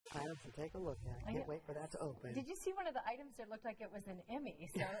items to take a look at. I can't wait for that to open. Did you see one of the items that looked like it was an Emmy?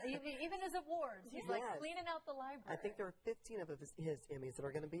 So even as awards, he's like cleaning out the library. I think there are 15 of his Emmys that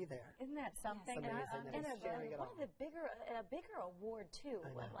are going to be be there. Isn't that something? Yes, and one of the bigger award too,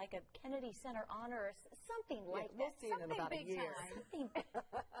 like a Kennedy Center honor or something like that. We'll see it in about a year. Something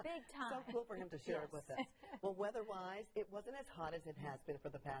big time. So cool for him to share it with us. Well, weather-wise, it wasn't as hot as it has been for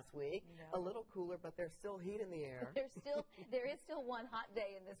the past week. A little cooler, but there's still heat in the air. There is still one hot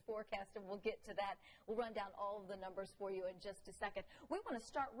day in this forecast, and we'll get to that. We'll run down all of the numbers for you in just a second. We want to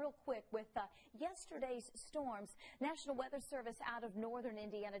start real quick with yesterday's storms. National Weather Service out of northern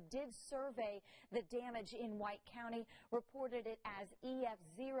Indiana did survey the damage in White County, reported it as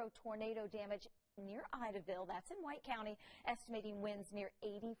EF0 tornado damage near Idaville. That's in White County, estimating winds near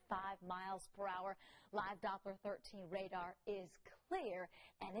 85 miles per hour. Live Doppler 13 radar is clear,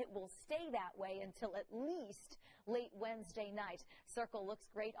 and it will stay that way until at least late Wednesday night. Circle looks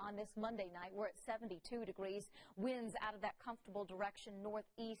great on this Monday night. We're at 72 degrees. Winds out of that comfortable direction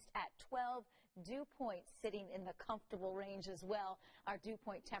northeast at 12. Dew point sitting in the comfortable range as well. Our dew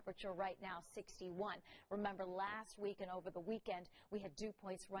point temperature right now 61. Remember, last week and over the weekend we had dew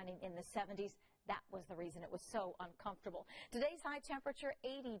points running in the 70s. That was the reason it was so uncomfortable. Today's high temperature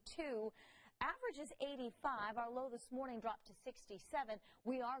 82. Average is 85. Our low this morning dropped to 67.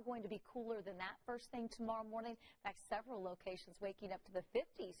 We are going to be cooler than that first thing tomorrow morning. In fact, several locations waking up to the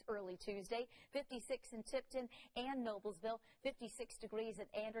 50s early Tuesday. 56 in Tipton and Noblesville. 56 degrees at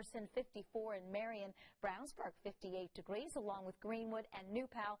Anderson. 54 in Marion. Brownsburg 58 degrees along with Greenwood and New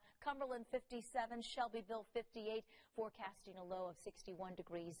Pal. Cumberland 57. Shelbyville 58. Forecasting a low of 61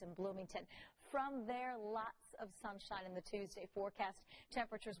 degrees in Bloomington. From there, lots of sunshine in the Tuesday forecast.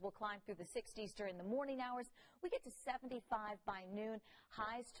 Temperatures will climb through the 60s during the morning hours. We get to 75 by noon.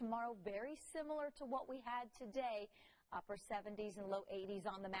 Highs tomorrow very similar to what we had today. Upper 70s and low 80s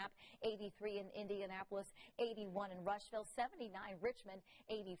on the map. 83 in Indianapolis, 81 in Rushville, 79 Richmond,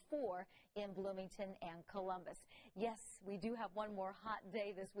 84 in Bloomington and Columbus. Yes, we do have one more hot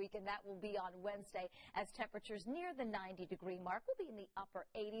day this week, and that will be on Wednesday as temperatures near the 90-degree mark. We'll be in the upper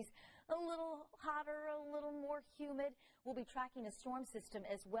 80s, a little hotter, a little more humid. We'll be tracking a storm system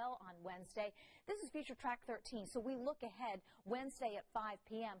as well on Wednesday. This is Future Track 13, so we look ahead Wednesday at 5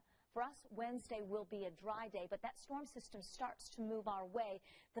 p.m. For us, Wednesday will be a dry day, but that storm system starts to move our way.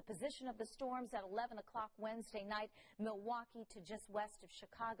 The position of the storms at 11 o'clock Wednesday night, Milwaukee to just west of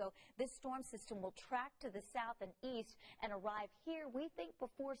Chicago. This storm system will track to the south and east and arrive here, we think,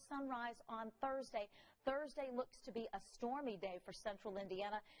 before sunrise on Thursday. Thursday looks to be a stormy day for central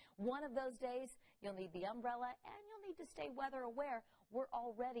Indiana. One of those days, you'll need the umbrella and you'll need to stay weather aware. We're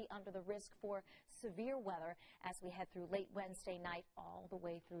already under the risk for severe weather as we head through late Wednesday night all the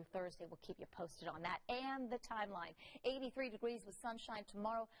way through Thursday. We'll keep you posted on that and the timeline. 83 degrees with sunshine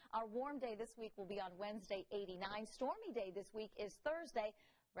tomorrow. Our warm day this week will be on Wednesday, 89. Stormy day this week is Thursday.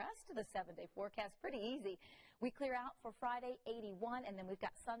 Rest of the 7-day forecast, pretty easy. We clear out for Friday, 81, and then we've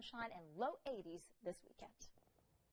got sunshine and low 80s this weekend.